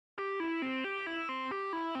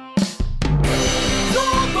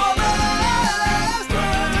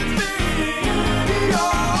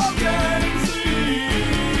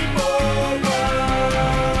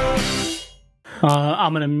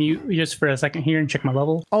I'm gonna mute just for a second here and check my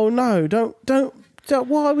level. Oh no! Don't.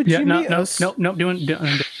 Why would you mute us? No.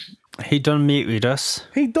 He done muted us.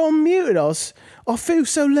 He done muted us. I feel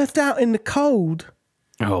so left out in the cold.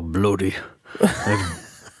 Oh, bloody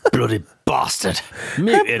bastard!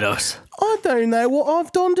 Muted us. I don't know what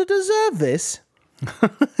I've done to deserve this.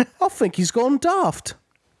 I think he's gone daft.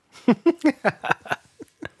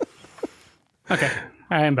 Okay,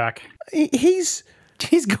 I am back. He's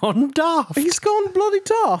gone daft. He's gone bloody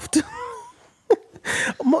daft.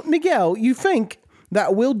 Miguel, you think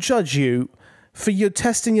that we'll judge you for your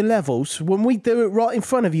testing your levels when we do it right in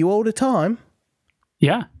front of you all the time?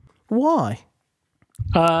 Yeah. Why?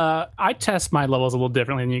 I test my levels a little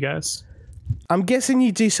differently than you guys. I'm guessing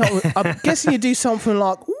you do something. I'm guessing you do something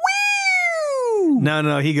like woo.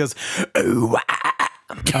 No, he goes. Ooh.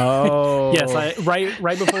 Oh. Yes,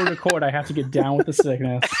 right before we record, I have to get down with the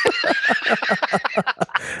sickness.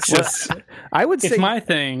 I would say it's my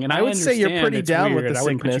thing, and I would say you're pretty down with the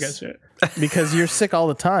sickness because you're sick all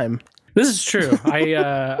the time. This is true.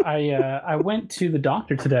 I went to the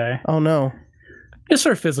doctor today. Oh no, just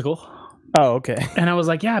for a physical. Oh, okay. And I was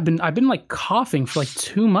like, yeah, I've been like coughing for like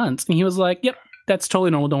 2 months, and he was like, yep, that's totally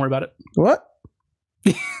normal. Don't worry about it. What?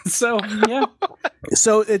 So yeah.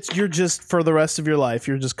 So you're just for the rest of your life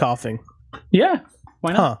you're just coughing. Yeah.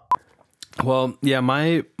 Why not? Huh. Well, yeah,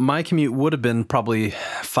 my commute would have been probably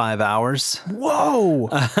 5 hours. Whoa!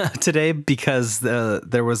 Today because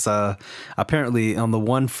there was apparently on the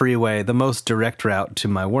one freeway, the most direct route to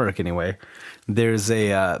my work anyway. There's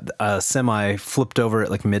a semi flipped over at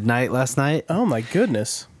like midnight last night. Oh my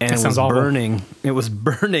goodness! And it was burning. It was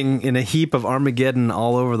burning in a heap of Armageddon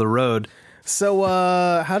all over the road. So,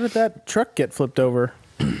 how did that truck get flipped over?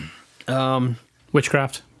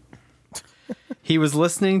 Witchcraft. He was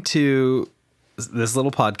listening to this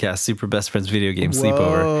little podcast, Super Best Friends Video Game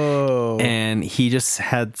Sleepover, and he just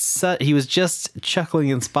he was just chuckling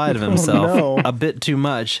in spite of himself a bit too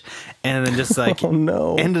much, and then just like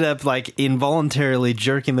ended up like involuntarily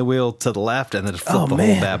jerking the wheel to the left and then flipped the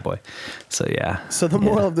whole bad boy. So yeah. So the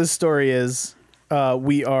moral of this story is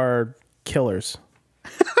we are killers.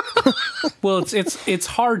 Well, it's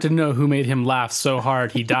hard to know who made him laugh so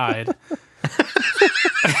hard he died.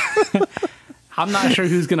 I'm not sure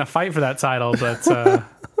who's gonna fight for that title, but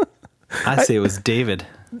I say it was David.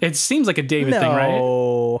 It seems like a David thing,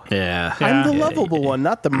 right? Yeah. I'm the lovable one,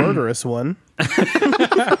 not the murderous one.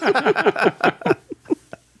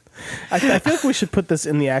 I feel like we should put this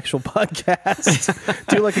in the actual podcast.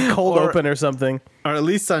 Do like a cold open or something. Or at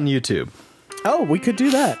least on YouTube. Oh, we could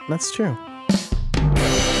do that. That's true.